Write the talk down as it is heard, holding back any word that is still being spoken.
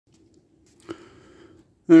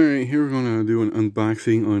Alright, here we're going to do an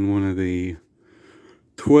unboxing on one of the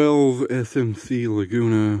 12 SMC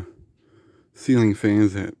Laguna ceiling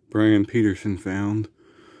fans that Brian Peterson found.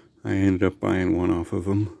 I ended up buying one off of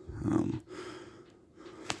him.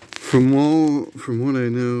 From what I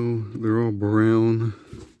know, they're all brown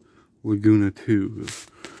Laguna 2s.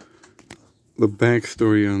 The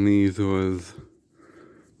backstory on these was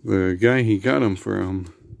the guy he got them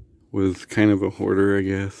from was kind of a hoarder, I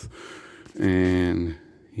guess, and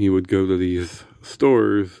he would go to these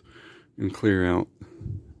stores and clear out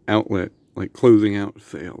outlet, like closing out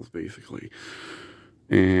sales, basically.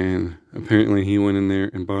 And apparently he went in there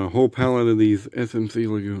and bought a whole pallet of these SMC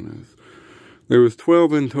Lagunas. There was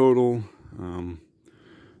 12 in total.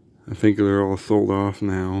 I think they're all sold off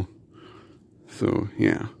now. So,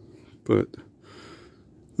 yeah. But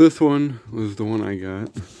this one was the one I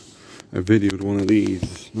got. I videoed one of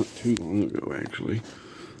these not too long ago, actually.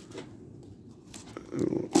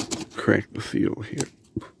 I'll crack the seal here.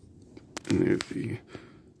 And there's the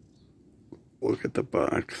look at the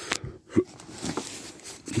box.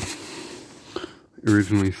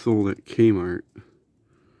 Originally sold at Kmart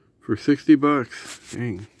for 60 bucks.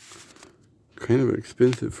 Dang. Kind of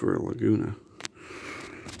expensive for a Laguna.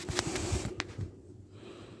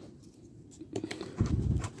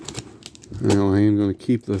 Now I am going to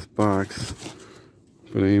keep this box,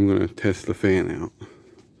 but I am going to test the fan out.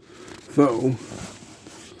 So,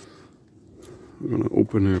 we're going to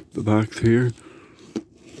open up the box here.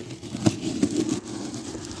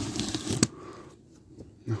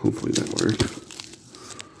 Hopefully that works.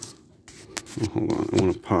 Oh, hold on, I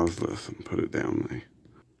want to pause this and put it down.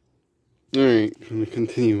 Alright, I'm going to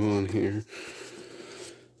continue on here.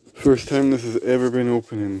 First time this has ever been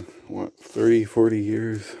open in, what, 30, 40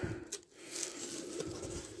 years?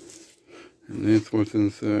 And that's what's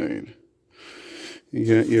inside. You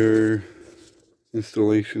got your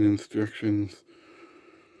installation instructions,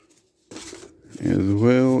 as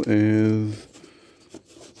well as,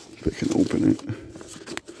 if I can open it,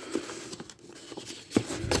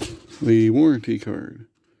 the warranty card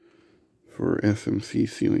for SMC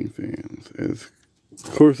ceiling fans. As,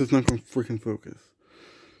 of course, it's not going to freaking focus.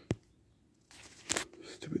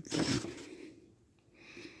 Stupid thing.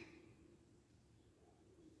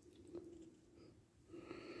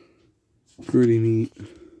 Pretty neat.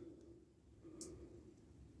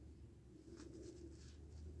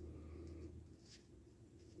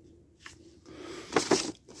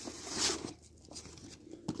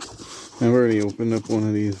 I've already opened up one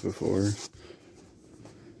of these before.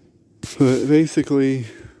 But basically,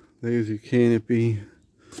 there's your canopy,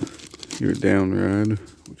 your down rod,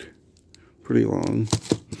 which is pretty long.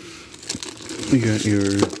 You got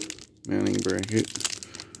your mounting bracket,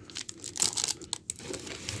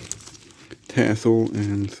 tassel,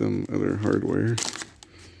 and some other hardware.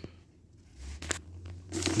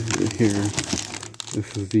 And here,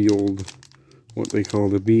 this is the old, what they call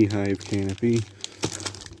the beehive canopy.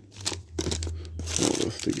 All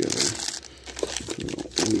this together. So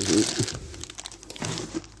I'll move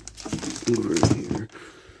it over here.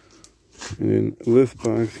 And then this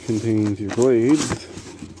box contains your blades.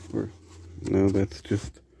 Or, no, that's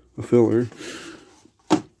just a filler.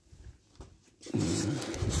 I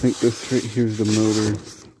think this right here is the motor,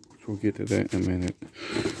 which we'll get to that in a minute.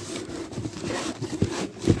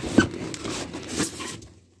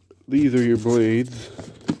 These are your blades.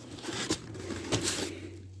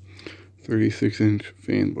 36-inch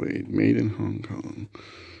fan blade, made in Hong Kong.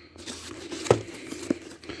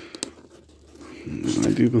 And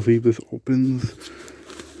I do believe this opens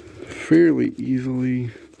fairly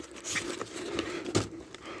easily.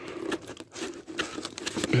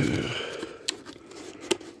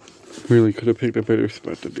 Really could have picked a better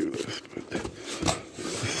spot to do this, but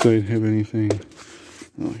this side have anything?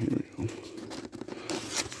 Oh, here we go.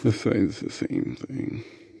 This side's the same thing.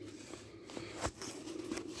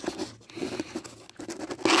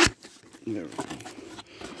 There we go.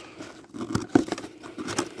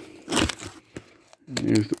 And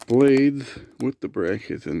there's the blades with the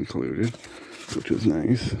brackets included, which is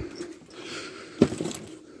nice.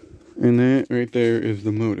 And that right there is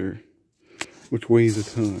the motor, which weighs a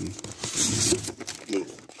ton.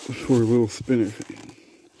 For a little spinner fan.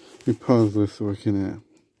 Let me pause this so I can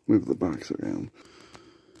move the box around.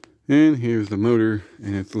 And here's the motor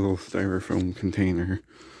and its little styrofoam container.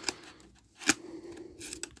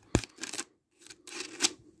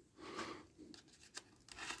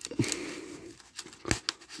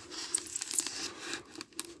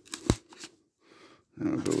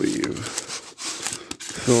 I believe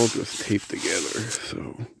it's all just taped together,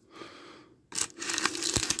 so.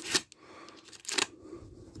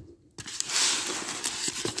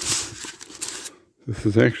 This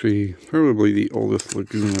is actually probably the oldest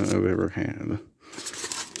Laguna I've ever had.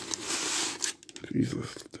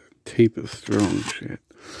 Jesus, the tape is strong shit.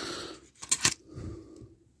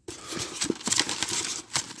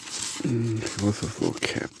 What's this little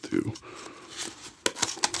cap do?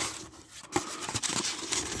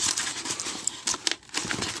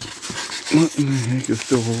 What in the heck is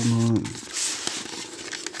still holding on?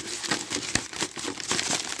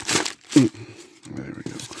 There we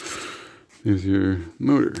go. There's your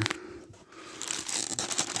motor.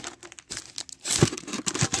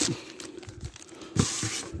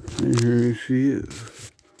 There she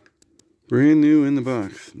is. Brand new in the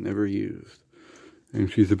box, never used.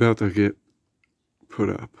 And she's about to get put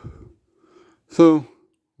up. So,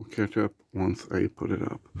 we'll catch up once I put it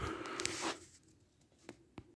up.